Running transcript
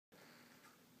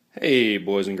Hey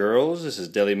boys and girls, this is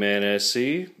Deliman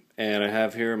SC, and I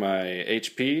have here my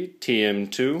HP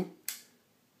tm2,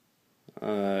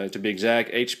 to be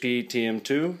exact, HP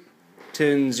tm2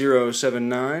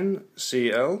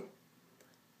 10079CL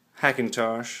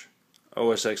Hackintosh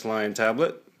OSX Lion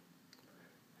tablet.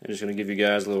 I'm just going to give you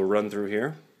guys a little run through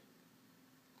here.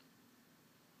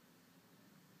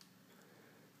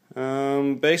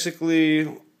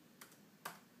 Basically,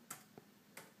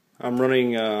 I'm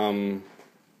running,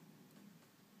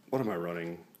 what am I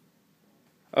running?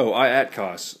 Oh,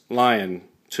 Hackintosh Lion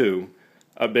 2,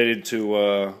 updated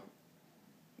to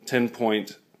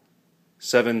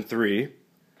 10.73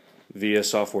 via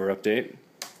software update.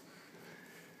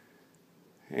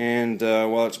 And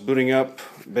while it's booting up,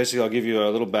 basically I'll give you a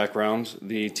little background.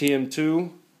 The TM2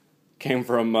 came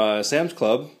from Sam's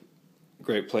Club,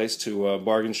 great place to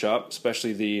bargain shop,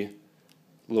 especially the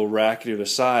little rack to the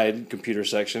side computer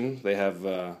section. They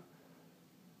have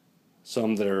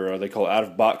some that are they call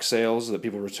out-of-box sales that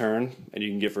people return and you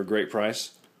can get for a great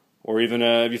price. Or even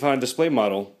if you find a display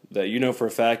model that you know for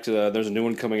a fact there's a new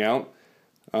one coming out,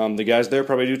 the guys there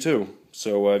probably do too.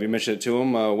 So if you mention it to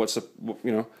them, I want to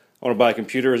buy a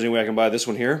computer, is there any way I can buy this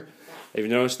one here? If you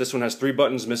notice, this one has 3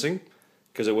 buttons missing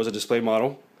because it was a display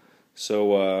model.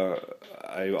 So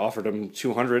I offered him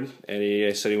 $200 and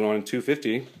he said he wanted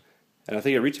 $250, and I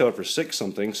think it retailed for $6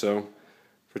 something. So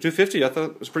for $250 I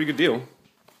thought it was a pretty good deal.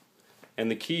 And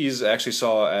the keys I actually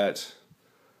saw at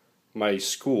my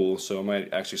school, so I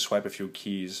might actually swipe a few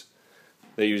keys.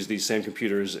 They use these same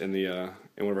computers in the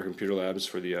in one of our computer labs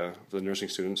for the nursing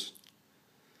students.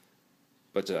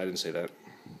 But I didn't say that.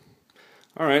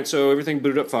 All right, so everything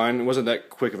booted up fine. It wasn't that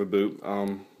quick of a boot.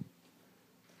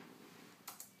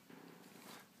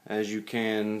 As you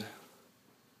can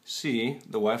see,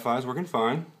 the Wi-Fi is working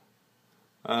fine.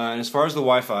 And as far as the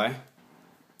Wi-Fi,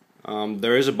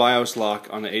 there is a BIOS lock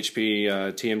on the HP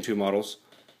TM2 models.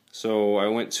 So I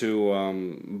went to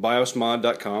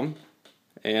biosmod.com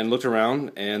and looked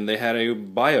around, and they had a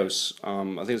BIOS. I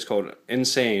think it's called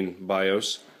Insane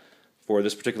BIOS for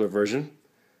this particular version,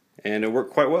 and it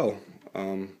worked quite well.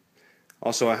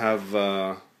 Also, I have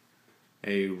a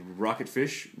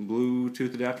Rocketfish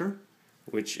Bluetooth adapter,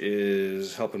 which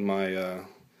is helping my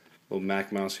little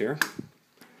Mac mouse here.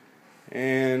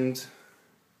 And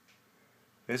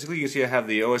basically, you can see I have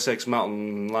the OSX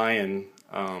Mountain Lion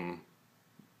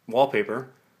wallpaper,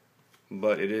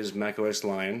 but it is macOS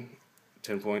Lion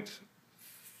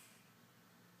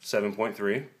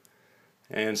 10.7.3.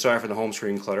 And sorry for the home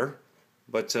screen clutter,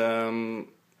 but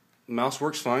mouse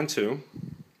works fine too.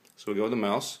 So we'll go with the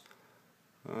mouse.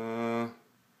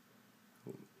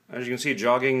 As you can see,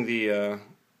 jogging the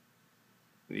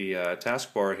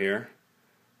taskbar here,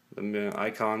 the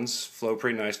icons flow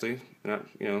pretty nicely. Not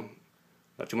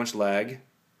not too much lag,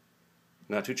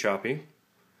 not too choppy.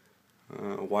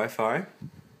 Wi-Fi,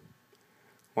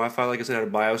 like I said, had a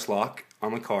BIOS lock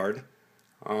on the card.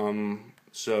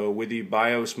 So with the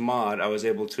BIOS mod, I was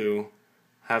able to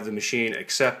have the machine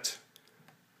accept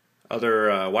other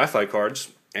Wi-Fi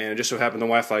cards, and it just so happened the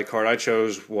Wi-Fi card I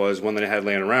chose was one that I had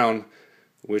laying around,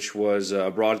 which was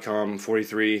a Broadcom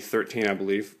 4313, I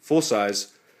believe, full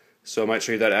size. So I might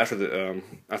show you that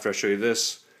after I show you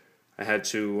this. I had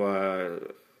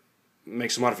to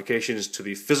make some modifications to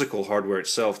the physical hardware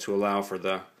itself to allow for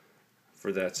that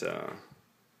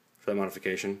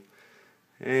modification.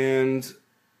 And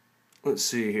let's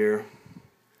see here.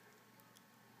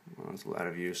 Oh, it's a lot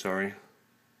of view. Sorry.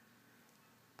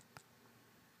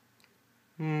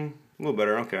 A little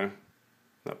better. Okay,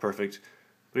 not perfect,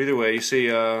 but either way, you see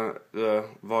the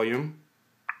volume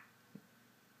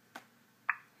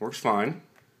works fine.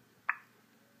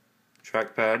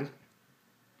 Trackpad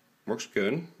works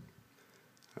good.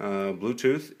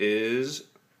 Bluetooth is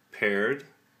paired.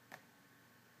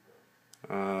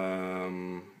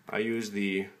 I use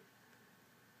the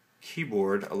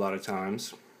keyboard a lot of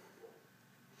times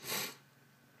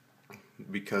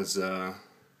because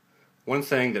one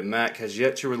thing that Mac has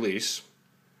yet to release,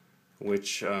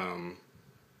 which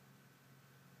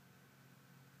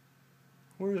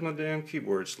where's my damn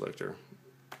keyboard selector?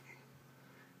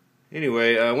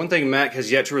 Anyway, one thing Mac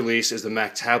has yet to release is the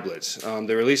Mac tablets.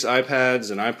 They release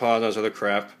iPads and iPods and all this other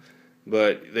crap,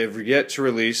 but they've yet to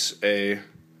release a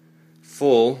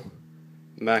full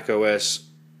Mac OS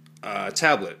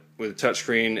tablet with a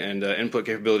touchscreen and input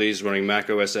capabilities running Mac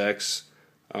OS X,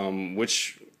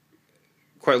 which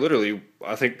quite literally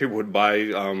I think people would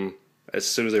buy as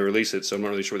soon as they release it, so I'm not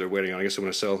really sure what they're waiting on. I guess they're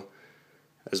going to sell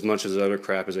as much of the other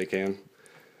crap as they can.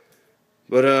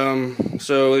 But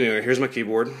so anyway, here's my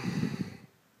keyboard.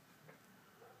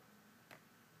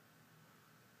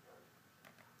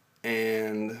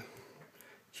 And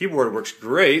keyboard works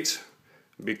great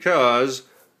because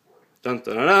dun,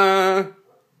 dun, dun, dun,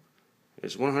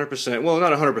 it's 100%, well,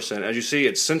 not 100%. As you see,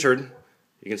 it's centered.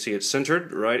 You can see it's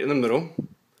centered right in the middle.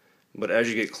 But as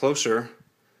you get closer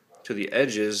to the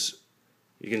edges,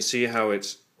 you can see how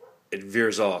it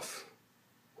veers off.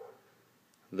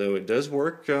 Though it does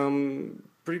work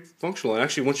pretty functional. And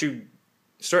actually, once you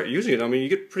start using it, I mean, you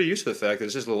get pretty used to the fact that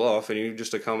it's just a little off, and you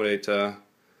just accommodate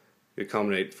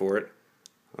for it.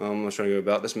 I was trying to go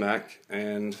about this Mac,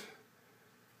 and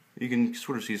you can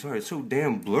sort of see. Sorry, it's so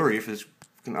damn blurry for this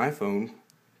fucking iPhone. It's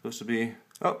supposed to be.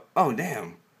 Oh, damn!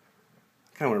 I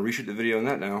kind of want to reshoot the video on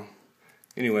that now.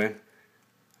 Anyway,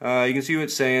 you can see what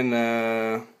it's saying.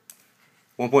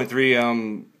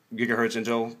 1.3 gigahertz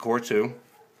Intel Core 2,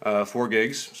 4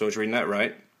 gigs. So it's reading that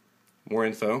right. More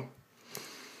info.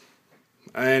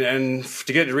 And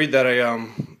to get to read that,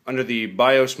 under the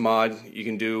BIOS mod, you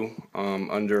can do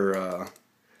under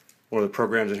one of the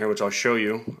programs in here, which I'll show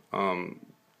you,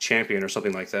 Champion or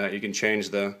something like that. You can change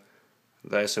the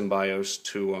SM BIOS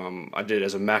to, I did it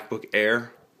as a MacBook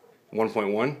Air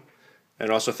 1.1, and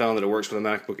also found that it works with a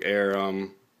MacBook Air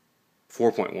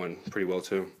 4.1 pretty well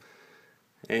too.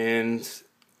 And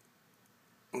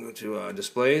I'll go to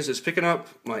displays. It's picking up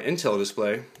my Intel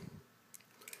display.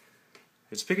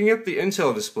 It's picking up the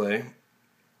Intel display.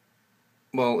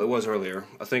 Well, it was earlier.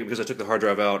 I think because I took the hard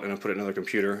drive out and I put it in another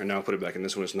computer, and now I put it back in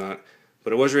this one, it's not.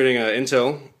 But it was reading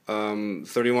Intel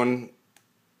 3100X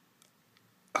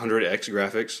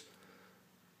graphics.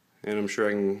 And I'm sure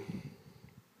I can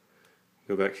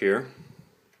go back here.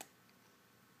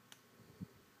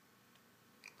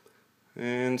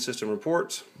 And system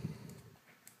report.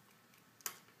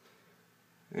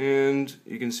 And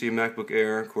you can see MacBook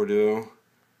Air, Core Duo,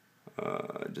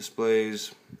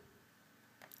 displays.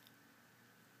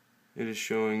 It is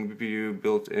showing CPU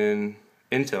built-in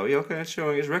Intel. Yeah, okay, it's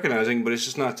showing, it's recognizing, but it's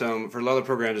just not, for a lot of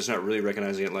programs, it's not really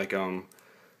recognizing it like, well,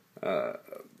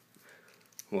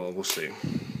 we'll see.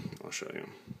 I'll show you.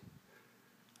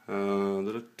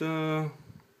 Put that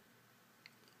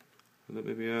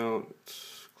baby out.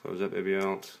 Close that baby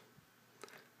out.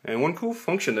 And one cool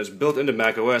function that's built into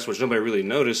macOS, which nobody really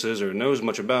notices or knows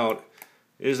much about,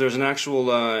 is there's an actual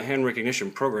hand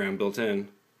recognition program built in.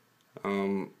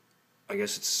 I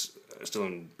guess it's still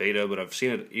in beta, but I've seen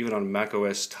it even on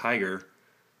macOS Tiger.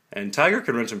 And Tiger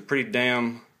can run some pretty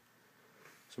damn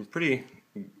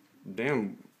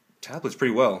tablets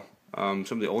pretty well. Some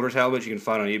of the older tablets you can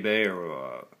find on eBay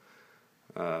or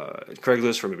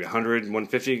Craigslist for maybe 100,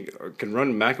 150 can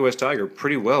run macOS Tiger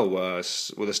pretty well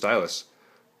with a stylus.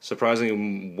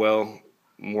 Surprisingly well,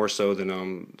 more so than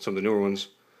some of the newer ones.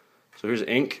 So here's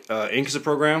Ink. Ink is a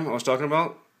program I was talking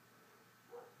about.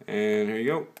 And here you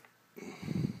go.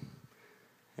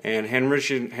 And hand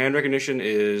recognition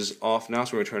is off now,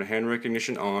 so we're going to turn hand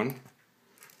recognition on.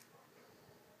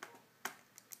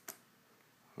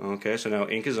 Okay, so now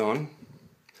Ink is on.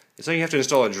 It's like you have to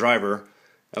install a driver.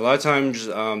 A lot of times,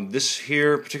 this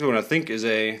here particular one I think is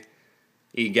a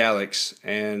eGalax,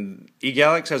 and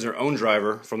eGalax has their own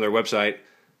driver from their website,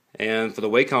 and for the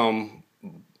Wacom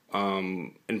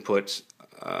input,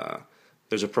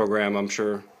 there's a program I'm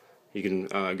sure you can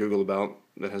Google about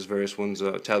that has various ones,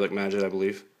 Tablet Magic I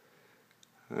believe.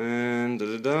 And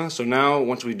so now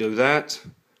once we do that,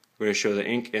 we're going to show the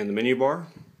Ink and the menu bar,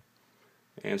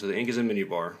 and so the Ink is in menu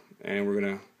bar, and we're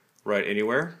going to write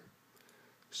anywhere.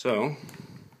 So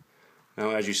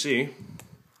now as you see,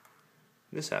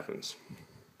 this happens.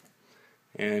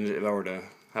 And if I were to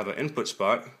have an input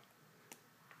spot,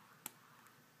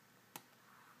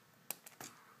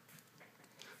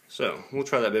 so we'll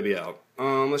try that baby out.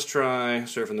 Let's try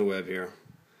surfing the web here.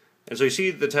 And so you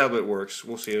see the tablet works.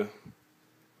 We'll see how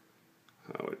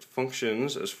it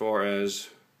functions as far as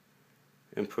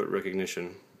input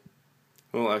recognition.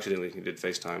 Well, accidentally did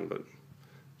FaceTime, but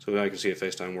so now you can see if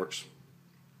FaceTime works.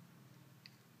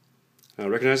 Now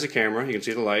recognize the camera. You can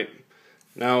see the light.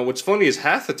 Now, what's funny is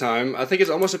half the time, I think it's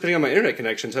almost depending on my internet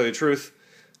connection, to tell you the truth.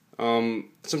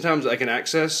 Sometimes I can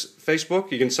access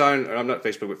Facebook. You can sign, or not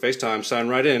Facebook, but FaceTime, sign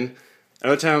right in.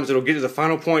 Other times it'll get to the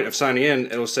final point of signing in,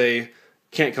 it'll say,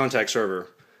 can't contact server,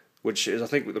 which is, I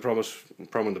think, the problem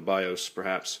with the BIOS,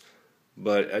 perhaps.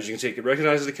 But as you can see, it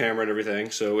recognizes the camera and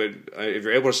everything, so if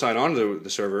you're able to sign on to the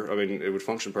server, I mean, it would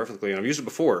function perfectly. And I've used it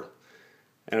before.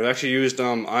 And I've actually used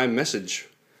iMessage.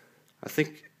 I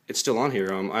think it's still on here,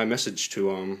 iMessage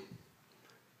to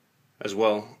as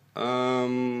well.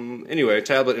 Anyway,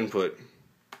 tablet input.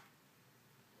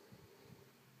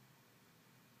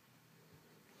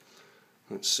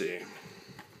 Let's see.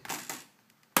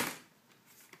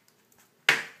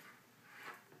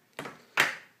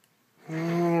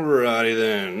 Alright.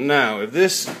 now, if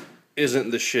this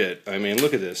isn't the shit, I mean,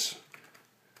 look at this.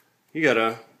 You got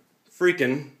a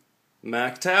freaking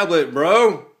Mac tablet,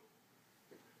 bro!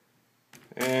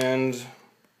 And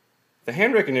the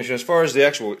hand recognition, as far as the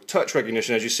actual touch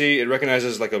recognition, as you see, it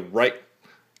recognizes like a right,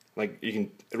 like it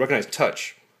recognizes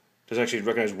touch. It doesn't actually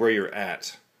recognize where you're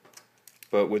at.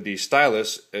 But with the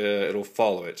stylus, it'll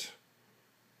follow it.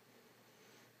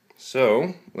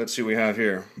 So, let's see what we have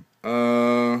here.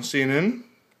 CNN,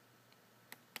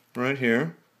 right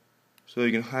here. So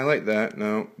you can highlight that.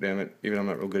 No, damn it, even I'm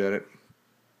not real good at it.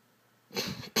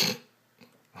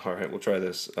 Alright, we'll try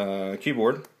this.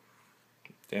 Keyboard.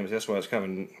 Damn it, that's why I was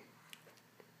kind of...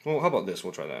 Well, how about this?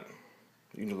 We'll try that.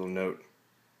 You need a little note.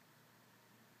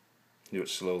 Do it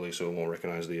slowly so it won't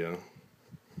recognize the...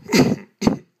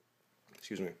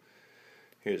 Excuse me.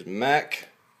 Here's Mac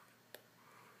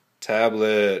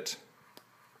tablet.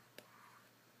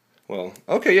 Well,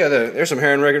 okay, yeah, there's some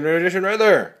hand recognition right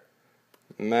there.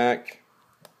 Mac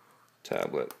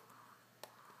tablet.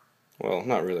 Well,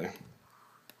 not really.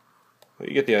 But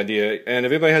you get the idea. And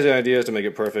if anybody has any ideas to make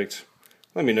it perfect,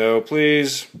 let me know,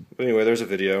 please. But anyway, there's a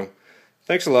video.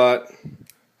 Thanks a lot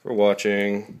for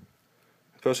watching.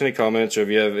 Post any comments, or if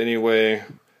you have any way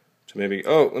to maybe...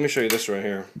 Oh, let me show you this right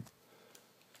here.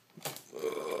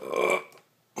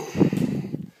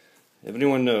 If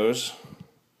anyone knows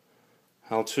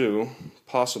how to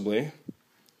possibly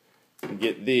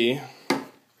get the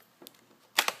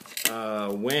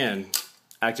WAN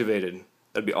activated,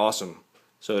 that'd be awesome.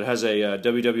 So it has a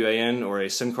WWAN or a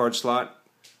SIM card slot.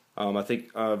 I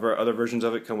think other versions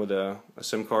of it come with a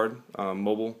SIM card,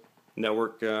 mobile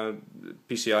network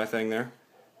PCI thing there.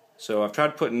 So I've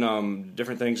tried putting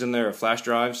different things in there, flash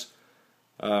drives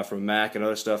from Mac and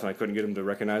other stuff, and I couldn't get them to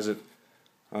recognize it.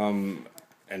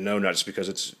 And no, not just because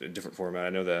it's a different format, I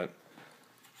know that.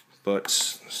 But,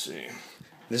 let's see.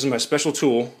 This is my special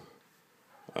tool.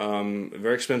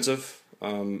 Very expensive,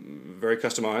 very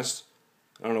customized.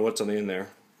 I don't know what's on the end there.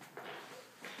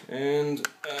 And,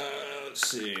 let's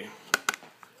see.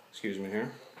 Excuse me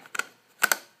here.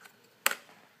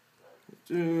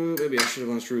 Maybe I should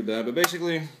have unscrewed that, but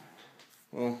basically,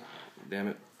 well, damn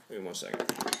it. Wait 1 second.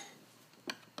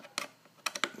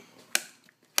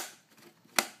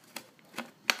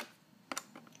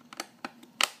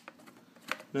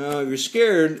 Now, if you're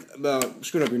scared about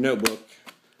screwing up your notebook,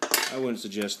 I wouldn't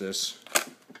suggest this.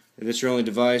 If it's your only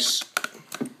device,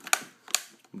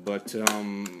 but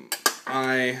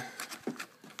I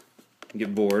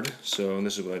get bored, so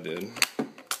this is what I did.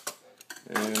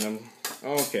 And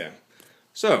okay.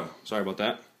 So, sorry about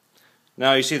that.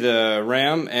 Now you see the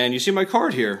RAM, and you see my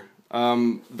card here.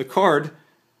 The card,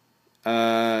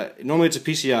 normally it's a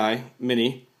PCI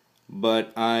Mini,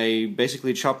 but I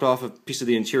basically chopped off a piece of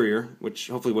the interior, which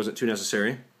hopefully wasn't too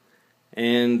necessary,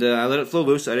 and I let it flow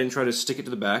loose. I didn't try to stick it to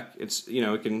the back. It's, you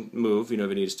know, it can move, you know,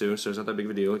 if it needs to, so it's not that big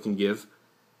of a deal. It can give,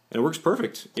 and it works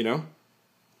perfect, you know.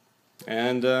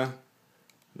 And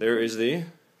there is the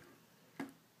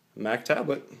Mac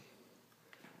tablet,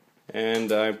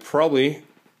 and I probably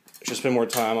should spend more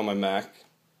time on my Mac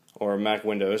or Mac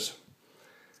Windows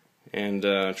and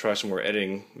try some more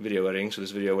video editing, so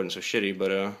this video wasn't so shitty,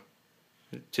 but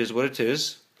it is what it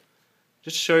is.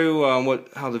 Just to show you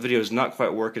how the video is not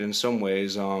quite working in some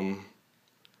ways.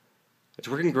 It's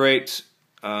working great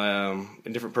in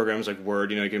different programs like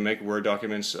Word. You know, you can make Word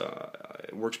documents.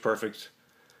 It works perfect.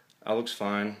 Looks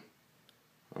fine.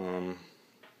 You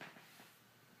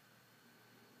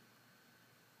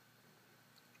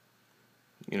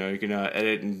know, you can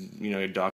edit and, you know,